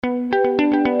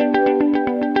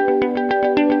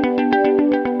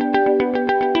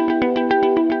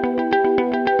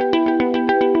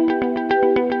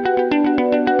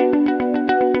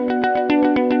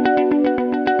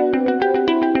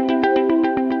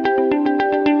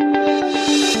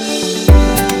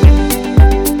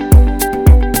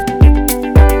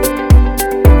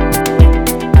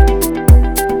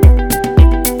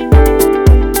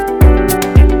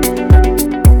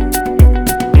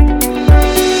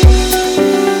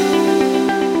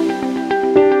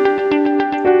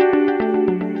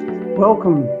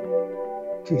Welcome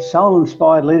to Soul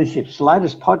Inspired Leadership's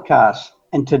latest podcast.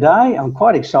 And today I'm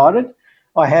quite excited.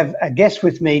 I have a guest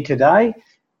with me today,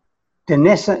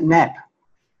 Danessa Knapp.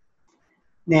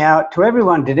 Now, to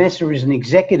everyone, Danessa is an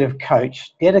executive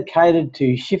coach dedicated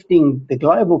to shifting the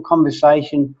global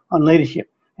conversation on leadership.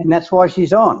 And that's why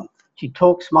she's on. She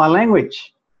talks my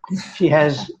language. She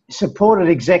has supported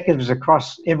executives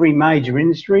across every major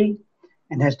industry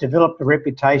and has developed a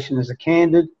reputation as a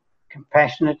candid,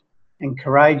 compassionate, and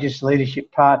courageous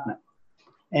leadership partner.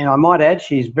 And I might add,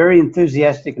 she's very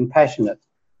enthusiastic and passionate.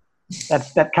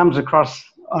 That comes across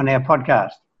on our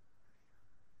podcast.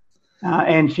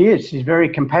 And she's a very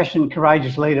compassionate,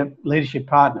 courageous leadership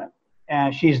partner.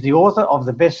 She's the author of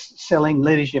the best-selling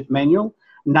leadership manual,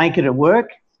 Naked at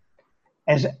Work,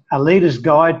 as a leader's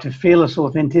guide to fearless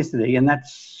authenticity. And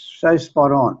that's so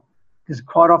spot on, because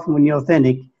quite often when you're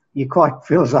authentic, you quite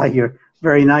feel as though you're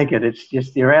very naked. It's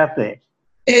just you're out there.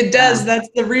 It does. That's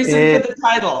the reason for the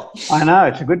title. I know.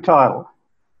 It's a good title.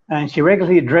 And she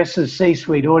regularly addresses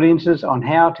C-suite audiences on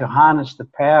how to harness the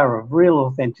power of real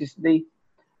authenticity,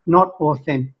 not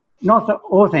the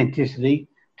authenticity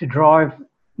to drive.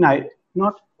 No,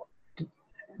 not.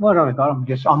 What have I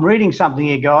got? I'm reading something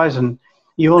here, guys, and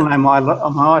you all know my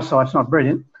eyesight's not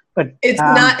brilliant. But it's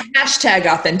not hashtag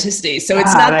authenticity, so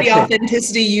it's not the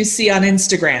authenticity you see on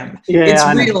Instagram. Yeah, it's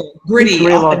real, gritty it's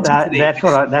real authenticity. That's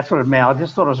what it meant. I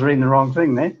just thought I was reading the wrong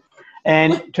thing there.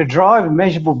 And to drive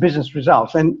measurable business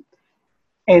results, and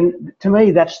to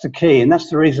me that's the key, and that's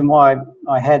the reason why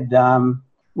I had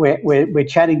we're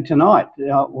chatting tonight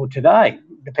or today,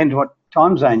 depending on what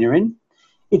time zone you're in.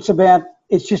 It's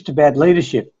just about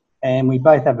leadership, and we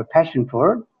both have a passion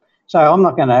for it. So I'm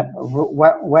not going to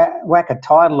whack a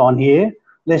title on here.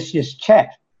 Let's just chat.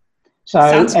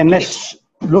 Let's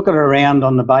look at it around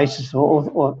on the basis of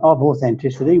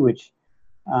authenticity, which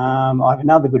I have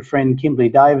another good friend, Kimberly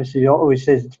Davis, who always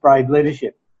says it's brave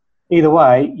leadership. Either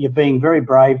way, you're being very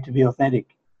brave to be authentic.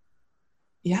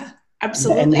 Yeah,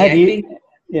 absolutely. And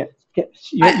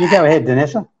you go ahead,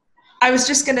 Danessa. I was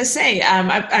just going to say,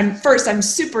 I'm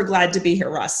super glad to be here,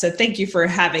 Ross. So thank you for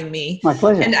having me. My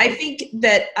pleasure. And I think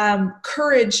that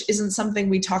courage isn't something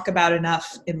we talk about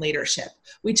enough in leadership.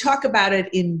 We talk about it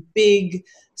in big,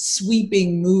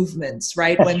 sweeping movements,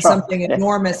 right? When something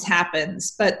enormous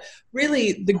happens. But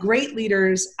really, the great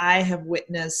leaders I have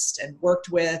witnessed and worked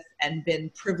with and been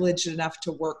privileged enough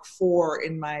to work for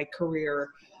in my career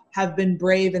have been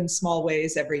brave in small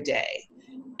ways every day.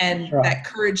 And that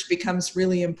courage becomes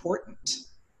really important.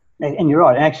 And you're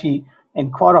right. Actually,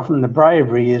 and quite often the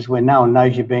bravery is when no one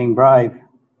knows you're being brave.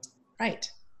 Right.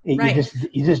 You're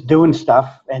just doing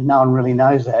stuff and no one really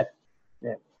knows that.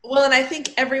 Yeah. Well, and I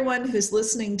think everyone who's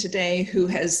listening today who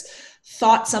has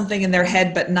thought something in their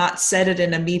head but not said it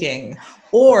in a meeting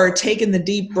or taken the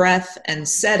deep breath and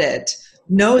said it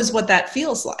knows what that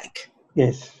feels like.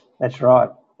 Yes, that's right.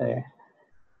 Yeah.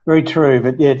 Very true.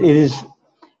 But yeah,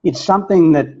 it's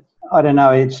something that, I don't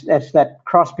know, that's that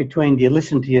cross between, do you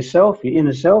listen to yourself, your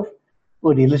inner self,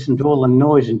 or do you listen to all the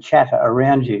noise and chatter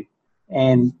around you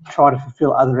and try to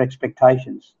fulfill other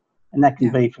expectations? And that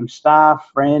can be from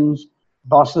staff, friends,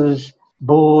 bosses,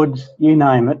 boards, you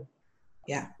name it.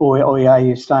 Yeah. Or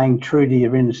you're staying true to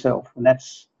your inner self. And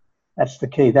that's the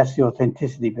key. That's the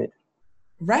authenticity bit.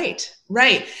 Right.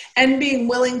 And being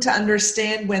willing to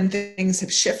understand when things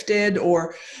have shifted,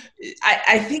 or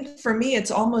I think for me,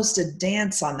 it's almost a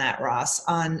dance on that, Ross,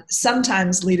 on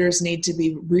sometimes leaders need to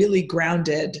be really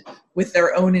grounded with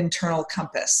their own internal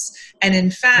compass. And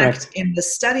in fact, in the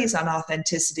studies on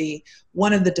authenticity,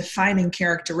 one of the defining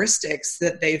characteristics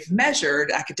that they've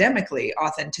measured academically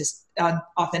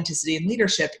authenticity in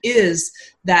leadership is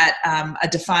that a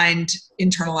defined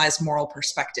internalized moral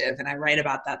perspective. And I write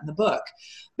about that in the book.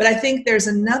 But I think there's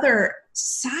another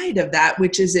side of that,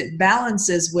 which is it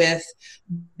balances with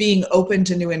being open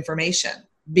to new information,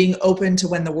 being open to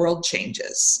when the world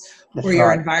changes or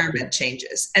your environment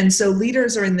changes. And so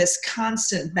leaders are in this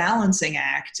constant balancing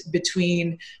act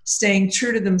between staying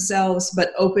true to themselves,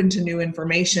 but open to new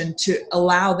information to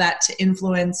allow that to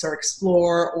influence or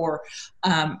explore or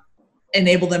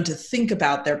enable them to think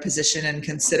about their position and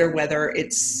consider whether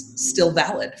it's still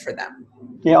valid for them.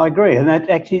 Yeah, I agree. And that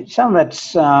actually, some of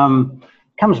that's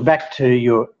comes back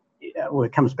to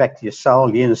it comes back to your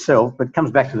soul, your inner self, but it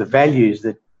comes back to the values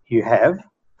that you have.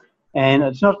 And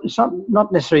it's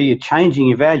not necessarily you're changing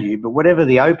your value, but whatever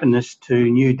the openness to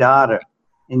new data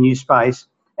in new space,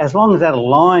 as long as that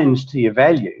aligns to your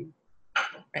value,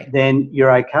 right, then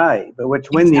you're okay. But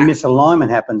when the misalignment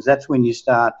happens, that's when you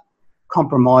start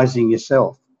compromising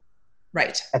yourself.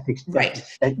 Right. Right.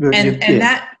 And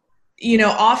that,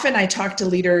 often I talk to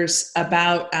leaders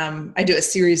about, I do a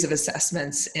series of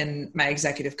assessments in my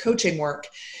executive coaching work,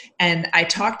 and I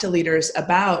talk to leaders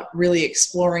about really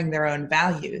exploring their own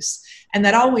values. And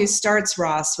that always starts,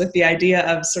 Ross, with the idea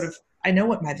of sort of, I know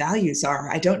what my values are.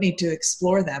 I don't need to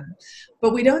explore them.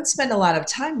 But we don't spend a lot of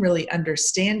time really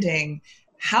understanding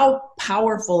how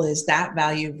powerful is that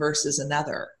value versus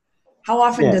another. How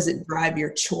often does it drive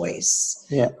your choice?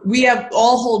 Yeah. We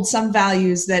all hold some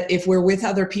values that if we're with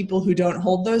other people who don't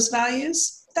hold those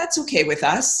values, that's okay with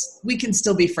us. We can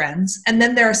still be friends. And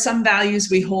then there are some values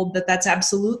we hold that's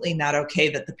absolutely not okay,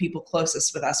 that the people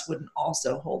closest with us wouldn't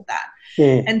also hold that.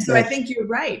 Yeah, and so I think you're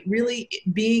right. Really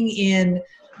being in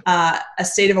a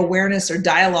state of awareness or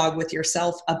dialogue with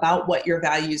yourself about what your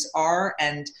values are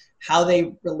and how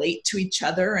they relate to each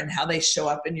other and how they show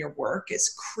up in your work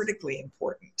is critically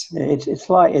important. Yeah,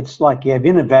 it's like you have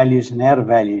inner values and outer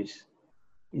values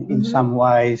in some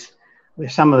ways, where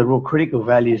some of the real critical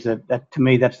values that to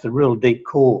me, that's the real deep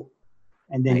core.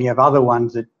 And then you have other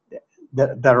ones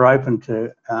that are open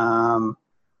to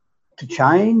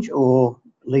change, or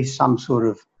at least some sort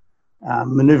of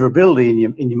maneuverability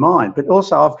in your mind. But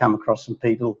also I've come across some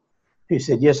people who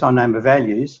said, yes, I know my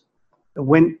values, but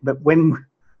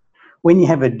when you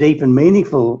have a deep and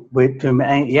meaningful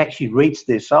you actually reach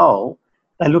their soul,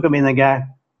 they look at me and they go,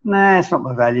 nah, it's not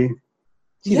my value.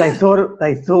 See, they thought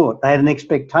they had an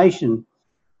expectation.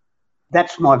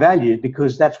 That's my value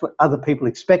because that's what other people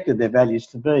expected their values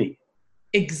to be.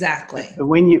 Exactly. But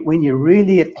when you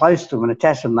really get close to them and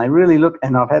attach them, they really look,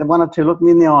 and I've had one or two look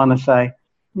me in the eye and they say,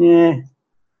 yeah,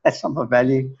 that's not my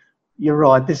value. You're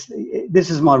right. This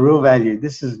is my real value.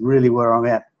 This is really where I'm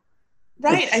at.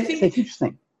 Right. I think it's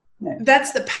interesting. Yeah.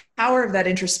 That's the power of that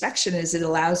introspection, is it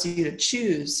allows you to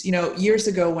choose. Years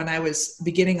ago when I was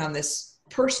beginning on this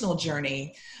personal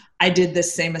journey, I did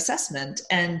this same assessment.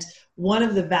 And one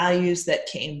of the values that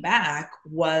came back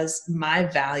was my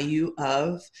value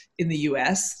of, in the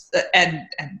US and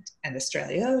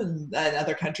Australia and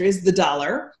other countries, the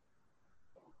dollar.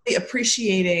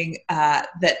 Appreciating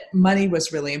that money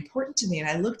was really important to me. And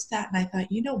I looked at that and I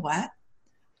thought, you know what?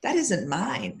 That isn't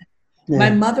mine. Yeah,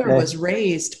 my mother was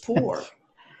raised poor,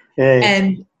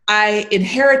 and I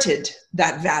inherited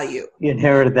that value. You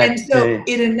inherited that. And so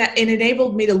it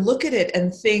enabled me to look at it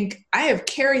and think, I have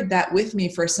carried that with me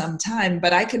for some time,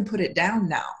 but I can put it down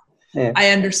now. Yeah. I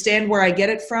understand where I get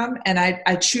it from, and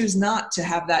I choose not to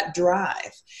have that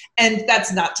drive. And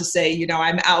that's not to say,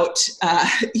 I'm out,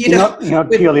 you're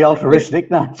not purely altruistic.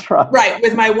 No, that's right. Right,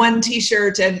 with my one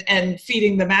T-shirt and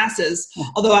feeding the masses,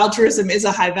 although altruism is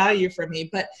a high value for me.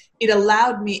 But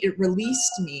it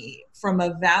released me from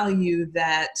a value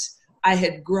that I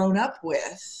had grown up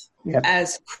with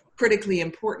as critically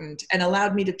important, and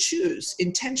allowed me to choose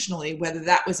intentionally whether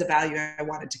that was a value I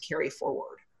wanted to carry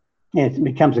forward. Yeah, it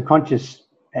becomes a conscious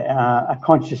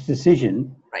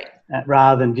decision, right?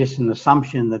 Rather than just an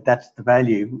assumption that that's the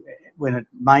value when it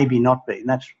maybe not be. And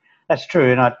that's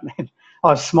true. And I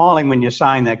was smiling when you're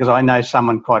saying that, because I know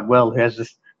someone quite well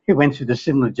who went through the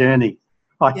similar journey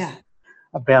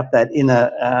about that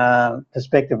inner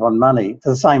perspective on money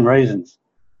for the same reasons.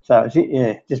 So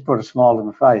just brought a smile to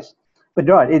my face. But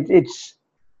right, it's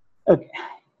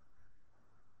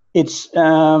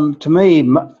to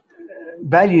me.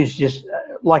 Values just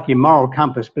like your moral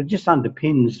compass, but it just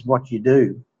underpins what you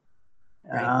do.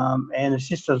 Right. And it's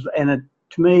just, to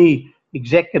me,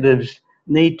 executives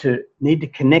need to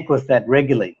connect with that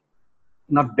regularly,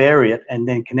 not bury it and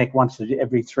then connect once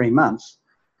every 3 months.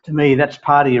 To me, that's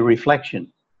part of your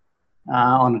reflection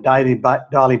on a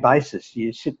daily basis.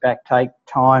 You sit back, take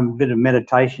time, a bit of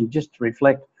meditation, just to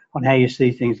reflect on how you see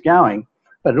things going.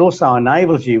 But it also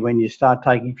enables you, when you start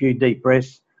taking a few deep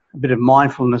breaths, a bit of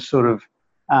mindfulness sort of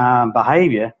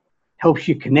behavior, helps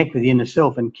you connect with the inner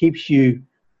self and keeps you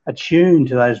attuned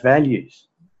to those values.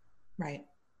 Right.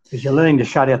 Because you're learning to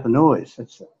shut out the noise.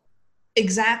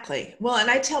 Exactly. Well,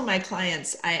 and I tell my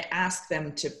clients, I ask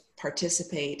them to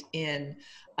participate in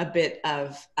a bit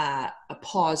of a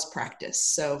pause practice.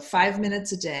 So 5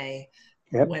 minutes a day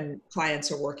when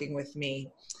clients are working with me,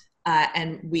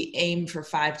 and we aim for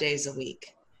 5 days a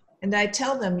week. And I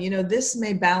tell them, this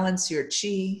may balance your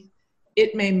chi.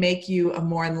 It may make you a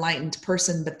more enlightened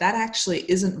person, but that actually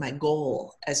isn't my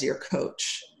goal as your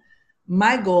coach.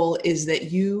 My goal is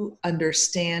that you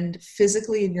understand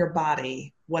physically in your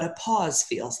body what a pause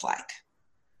feels like,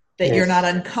 that you're not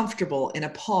uncomfortable in a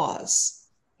pause.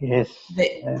 Yes.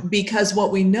 Because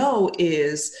what we know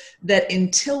is that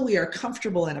until we are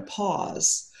comfortable in a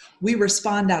pause, we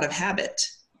respond out of habit.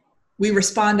 We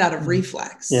respond out of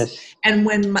reflex. Yes. And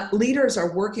when leaders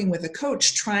are working with a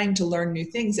coach trying to learn new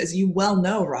things, as you well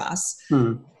know, Ross,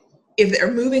 if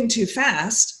they're moving too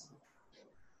fast,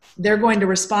 they're going to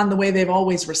respond the way they've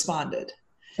always responded.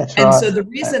 That's and right. So the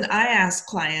reason I ask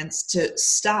clients to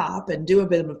stop and do a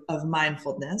bit of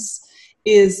mindfulness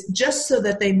is just so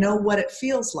that they know what it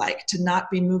feels like to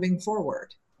not be moving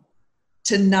forward,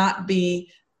 to not be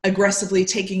aggressively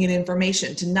taking in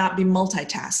information, to not be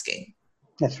multitasking.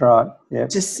 That's right. Yeah.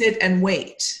 To sit and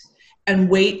wait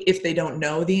if they don't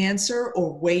know the answer,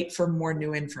 or wait for more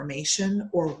new information,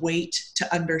 or wait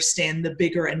to understand the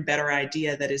bigger and better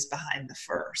idea that is behind the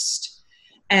first.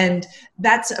 And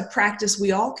that's a practice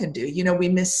we all can do. We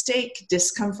mistake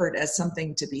discomfort as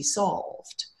something to be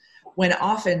solved, when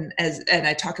often, and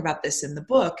I talk about this in the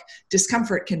book,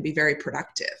 discomfort can be very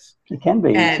productive. It can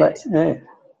be. And very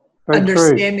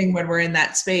understanding true. when we're in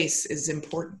that space is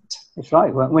important. That's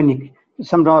right. When you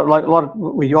sometimes, like a lot of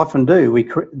we often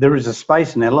do, there is a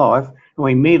space in our life, and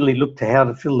we immediately look to how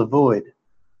to fill the void.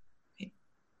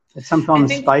 But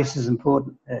sometimes space is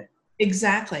important. Yeah.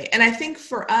 Exactly. And I think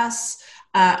for us,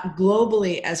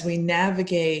 globally, as we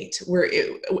navigate,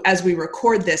 as we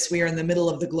record this, we are in the middle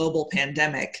of the global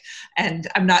pandemic, and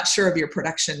I'm not sure of your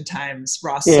production times,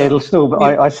 Ross. Yeah, it'll still.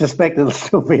 I suspect it'll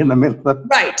still be in the middle of the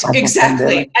right.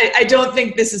 Exactly. I don't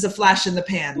think this is a flash in the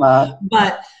pan,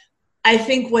 but I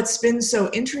think what's been so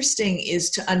interesting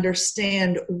is to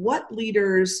understand what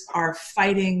leaders are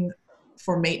fighting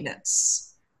for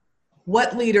maintenance.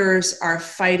 What leaders are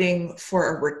fighting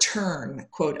for a return,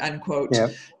 quote unquote,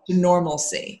 to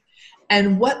normalcy.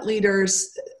 And what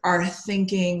leaders are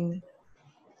thinking,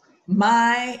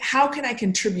 how can I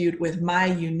contribute with my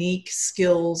unique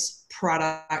skills,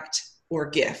 product, or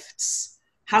gifts?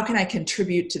 How can I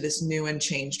contribute to this new and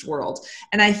changed world?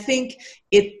 And I think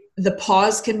the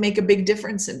pause can make a big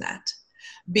difference in that.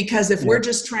 Because if we're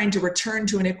just trying to return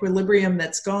to an equilibrium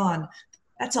that's gone,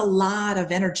 that's a lot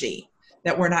of energy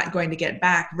that we're not going to get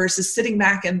back, versus sitting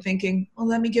back and thinking, well,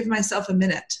 let me give myself a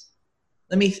minute.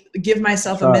 Let me give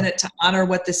myself a minute to honor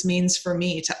what this means for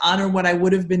me, to honor what I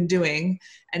would have been doing,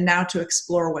 and now to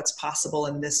explore what's possible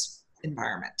in this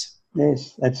environment.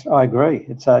 Yes, I agree.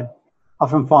 I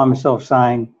often find myself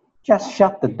saying, just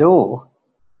shut the door.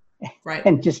 Right.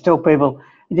 And just tell people,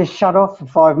 just shut off for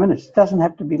 5 minutes. It doesn't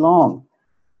have to be long,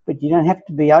 but you don't have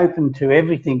to be open to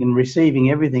everything and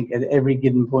receiving everything at every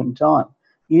given point in time.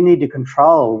 You need to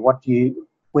control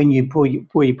when you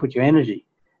put your energy.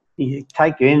 You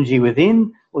take your energy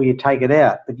within or you take it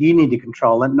out, but you need to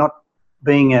control it, not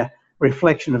being a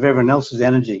reflection of everyone else's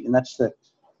energy. And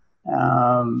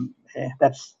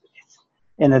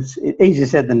it's easier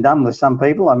said than done with some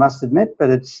people, I must admit,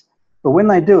 but when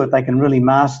they do it, they can really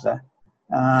master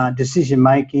decision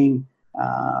making,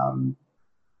 the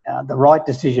right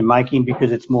decision making,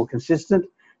 because it's more consistent.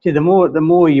 See, the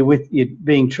more you're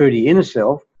being true to your inner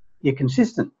self, you're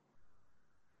consistent.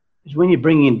 Because when you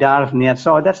bring in data from the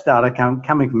outside, that's data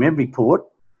coming from every port,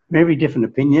 from every different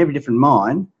opinion, every different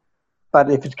mind. But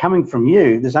if it's coming from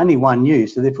you, there's only one you,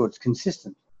 so therefore it's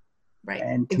consistent. Right.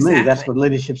 And to me, that's what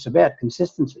leadership's about,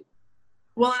 consistency.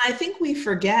 Well, and I think we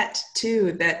forget,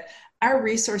 too, that our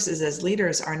resources as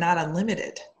leaders are not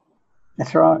unlimited.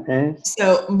 That's right. Yes.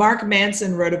 So Mark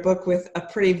Manson wrote a book with a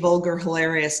pretty vulgar,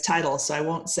 hilarious title, so I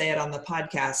won't say it on the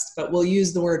podcast, but we'll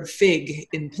use the word fig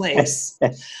in place.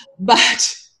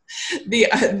 But the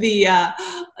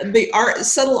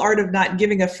subtle art of not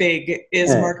giving a fig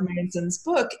is Mark Manson's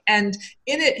book, and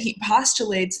in it he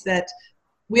postulates that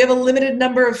we have a limited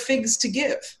number of figs to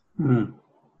give.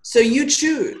 So you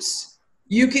choose.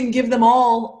 You can give them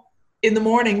all in the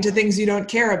morning to things you don't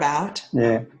care about.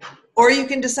 Yeah. Or you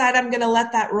can decide, I'm going to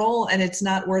let that roll and it's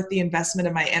not worth the investment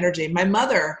of my energy. My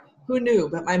mother, who knew,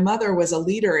 but my mother was a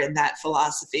leader in that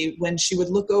philosophy when she would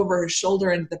look over her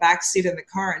shoulder in the back seat of the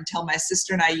car and tell my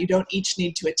sister and I, you don't each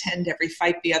need to attend every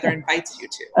fight the other invites you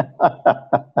to.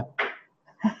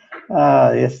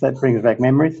 Yes, that brings back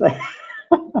memories.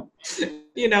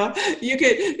 You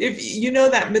could, if you know,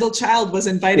 that middle child was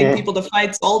inviting people to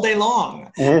fights all day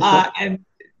long. And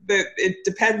it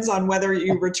depends on whether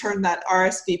you return that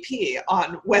RSVP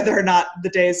on whether or not the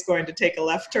day is going to take a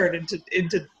left turn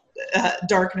into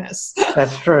darkness.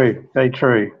 That's true. Very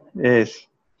true. Yes.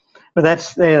 But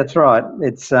that's right.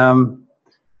 It's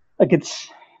like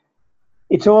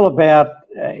it's all about,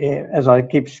 as I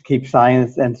keep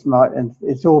saying, and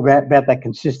it's all about that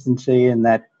consistency and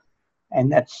that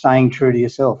staying true to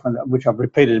yourself, and which I've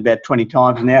repeated about 20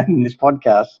 times now in this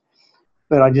podcast,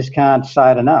 but I just can't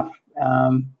say it enough.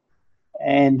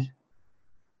 And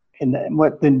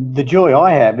what the joy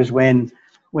I have is when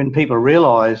people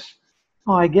realise,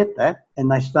 oh, I get that,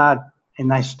 and they start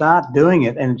doing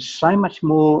it, and it's so much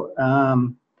more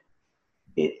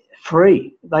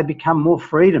free. They become more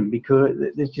freedom because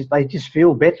they just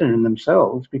feel better in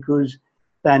themselves because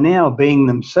they're now being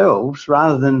themselves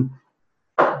rather than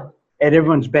at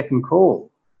everyone's beck and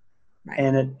call. Right.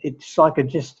 And it's like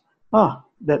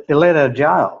that they're let out of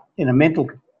jail in a mental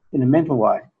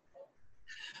way.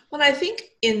 Well, I think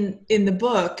in the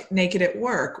book, Naked at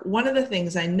Work, one of the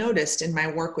things I noticed in my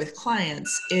work with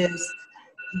clients is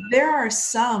there are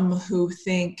some who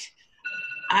think,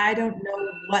 I don't know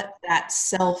what that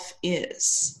self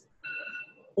is,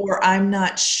 or I'm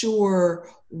not sure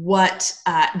what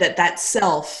that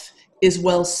self is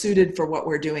well suited for what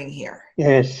we're doing here.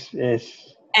 Yes.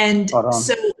 And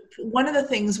so one of the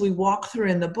things we walk through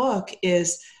in the book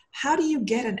is, how do you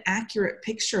get an accurate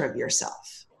picture of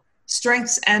yourself?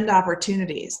 Strengths and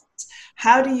opportunities.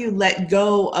 How do you let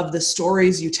go of the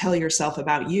stories you tell yourself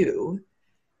about you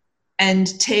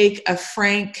and take a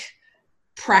frank,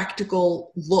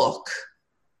 practical look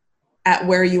at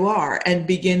where you are and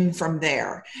begin from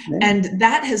there? Yeah. And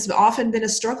that has often been a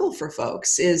struggle for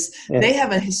folks, is they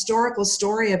have a historical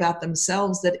story about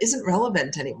themselves that isn't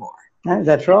relevant anymore. No,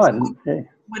 that's right. So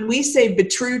when we say be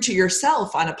true to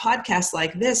yourself on a podcast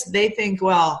like this, they think,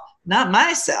 well, not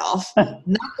myself, not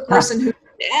the person who's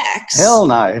X. Hell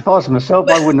no. If I was myself,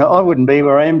 I wouldn't be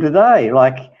where I am today.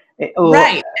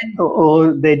 Right.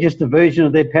 Or they're just a version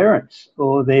of their parents,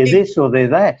 or they're this or they're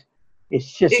that.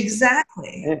 It's just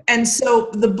exactly. Yeah. And so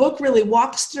the book really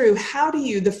walks through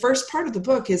the first part of the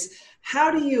book is, how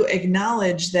do you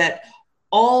acknowledge that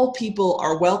all people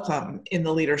are welcome in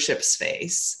the leadership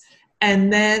space,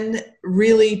 and then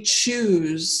really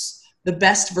choose the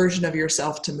best version of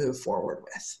yourself to move forward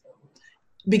with?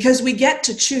 Because we get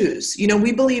to choose.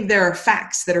 We believe there are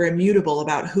facts that are immutable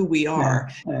about who we are.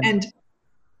 Yeah. And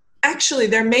actually,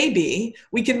 there may be.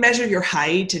 We can measure your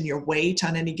height and your weight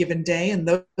on any given day, and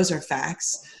those are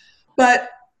facts. But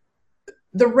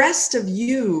the rest of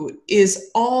you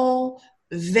is all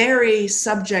very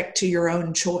subject to your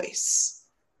own choice,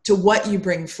 to what you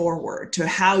bring forward, to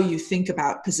how you think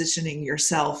about positioning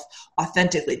yourself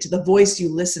authentically, to the voice you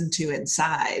listen to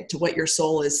inside, to what your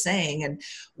soul is saying. And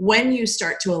when you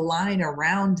start to align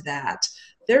around that,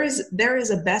 there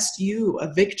is a best you,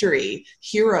 a victory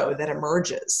hero that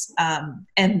emerges.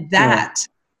 And that,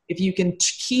 if you can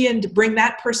key in to bring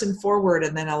that person forward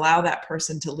and then allow that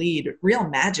person to lead, real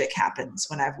magic happens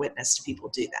when I've witnessed people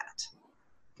do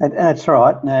that. That's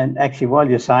right. And actually, while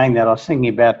you're saying that, I was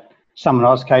thinking about someone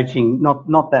I was coaching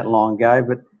not that long ago,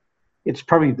 but it's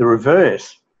probably the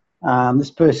reverse.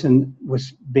 This person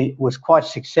was quite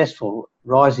successful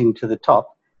rising to the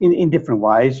top in different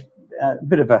ways, a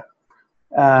bit of a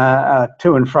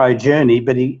to and fro journey,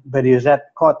 but he was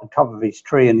at quite the top of his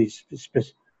tree in his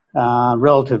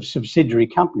relative subsidiary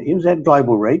company. He was at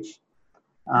global reach,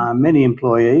 many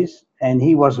employees, and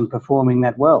he wasn't performing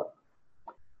that well.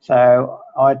 So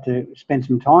I had to spend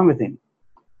some time with him.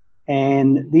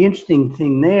 And the interesting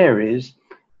thing there is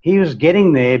he was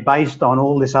getting there based on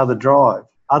all this other drive,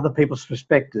 other people's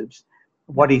perspectives,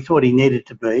 what he thought he needed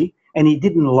to be, and he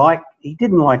didn't like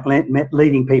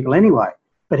leading people anyway.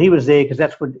 But he was there because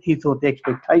that's what he thought the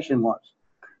expectation was.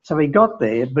 So he got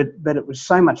there, but it was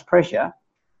so much pressure,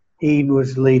 he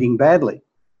was leading badly.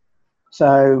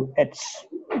 So it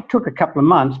took a couple of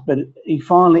months, but he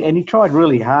tried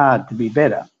really hard to be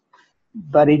better.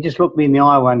 But he just looked me in the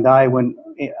eye one day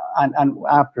and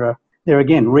after they're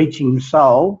again reaching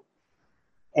soul,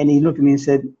 and he looked at me and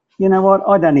said, "You know what?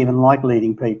 I don't even like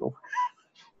leading people."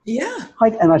 Yeah.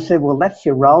 And I said, "Well, that's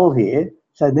your role here.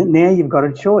 So then now you've got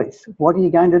a choice. What are you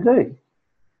going to do?"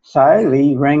 So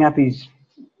he rang up the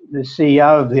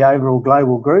CEO of the overall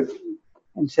global group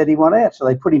and said he wanted out. So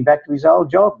they put him back to his old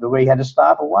job where he had a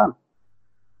staff of one.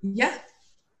 Yeah.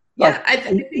 Yeah.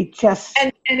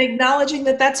 And acknowledging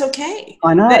that that's okay.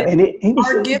 I know. And he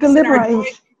was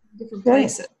deliberate. Different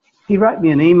places. He wrote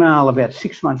me an email about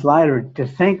 6 months later to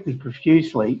thank me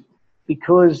profusely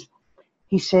because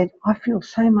he said, "I feel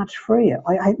so much freer.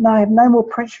 I have no more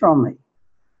pressure on me.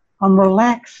 I'm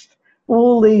relaxed.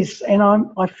 All these, and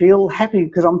I feel happy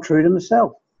because I'm true to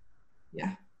myself."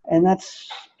 Yeah.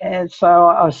 And so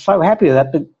I was so happy with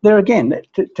that. But there again,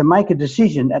 to make a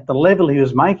decision at the level he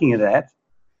was making it at,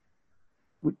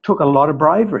 took a lot of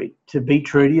bravery to be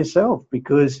true to yourself,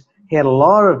 because he had a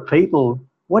lot of people,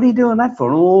 what are you doing that for?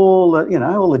 And all the,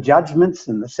 all the judgments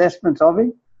and assessments of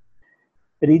him.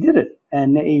 But he did it,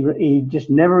 and he just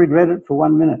never regretted it for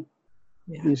 1 minute.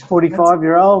 Yeah, he was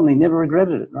 45-year-old, and he never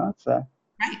regretted it, right? So,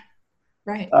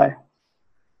 right.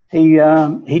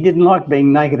 So he didn't like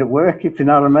being naked at work, if you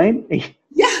know what I mean.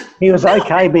 He was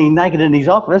okay being naked in his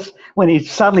office when he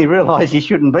suddenly realised he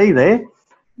shouldn't be there.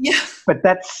 Yeah. But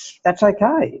that's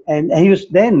okay. And he was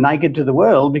then naked to the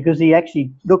world because he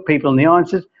actually looked people in the eye and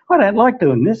says, I don't like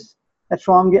doing this. That's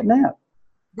why I'm getting out.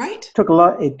 Right. It took a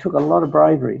lot of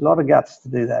bravery, a lot of guts to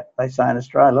do that. They say in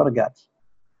Australia, a lot of guts.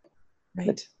 Right.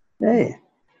 But, yeah.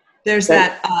 There's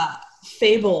that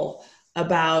fable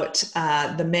about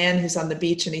the man who's on the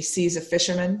beach and he sees a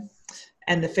fisherman,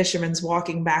 and the fisherman's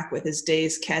walking back with his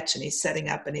day's catch, and he's setting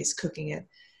up and he's cooking it.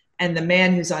 And the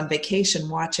man who's on vacation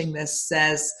watching this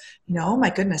says, oh my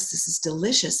goodness, this is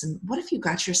delicious. And what if you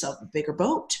got yourself a bigger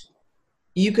boat?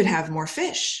 You could have more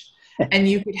fish and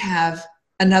you could have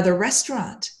another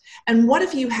restaurant. And what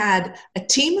if you had a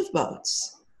team of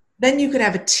boats? Then you could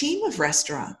have a team of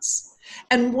restaurants.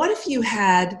 And what if you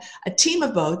had a team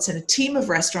of boats and a team of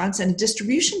restaurants and a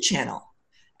distribution channel?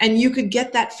 And you could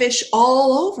get that fish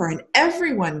all over, and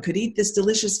everyone could eat this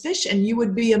delicious fish, and you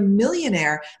would be a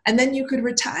millionaire, and then you could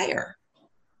retire.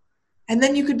 And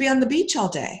then you could be on the beach all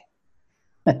day.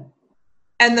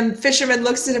 And the fisherman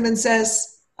looks at him and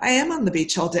says, I am on the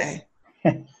beach all day.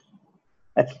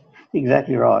 That's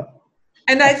exactly right.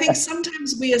 And I think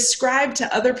sometimes we ascribe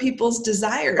to other people's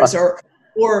desires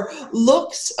or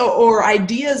looks or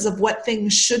ideas of what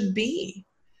things should be.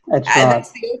 That's right. And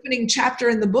that's the opening chapter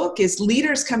in the book is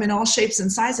leaders come in all shapes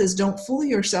and sizes. Don't fool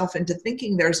yourself into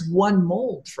thinking there's one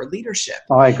mold for leadership.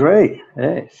 I agree.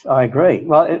 Yes, I agree.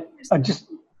 Well, are just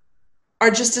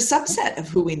a subset of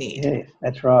who we need. Yes,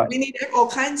 that's right. We need all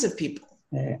kinds of people.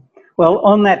 Yeah. Well,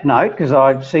 on that note, because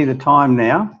I see the time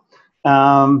now,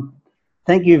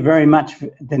 thank you very much,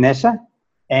 Danessa.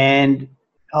 And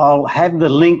I'll have the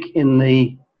link in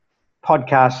the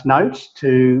podcast notes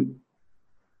to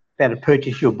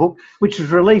purchase your book, which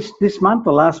was released this month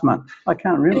or last month. I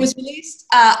can't remember. It was released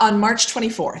on March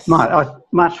 24th.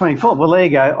 March 24th. Well, there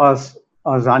you go. I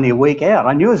was only a week out.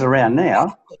 I knew it was around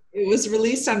now. It was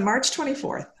released on March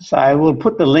 24th. So we'll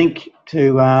put the link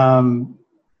to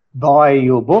buy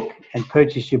your book and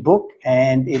purchase your book.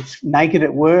 And it's Naked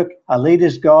at Work, A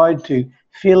Leader's Guide to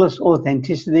Fearless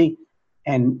Authenticity.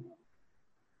 And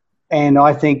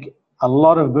I think a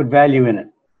lot of good value in it.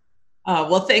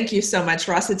 Well, thank you so much,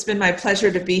 Ross. It's been my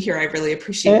pleasure to be here. I really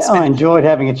appreciate it. I enjoyed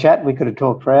having a chat. We could have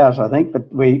talked for hours, I think, but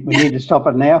we need to stop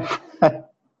it now.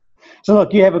 So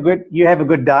look, you have a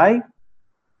good day.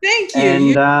 Thank you.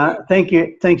 And thank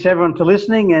you. Thanks everyone for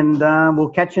listening, and we'll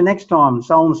catch you next time.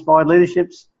 Soul Inspired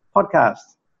Leadership's podcast.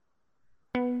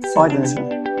 Bye, Denise.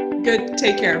 Good.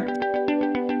 Take care.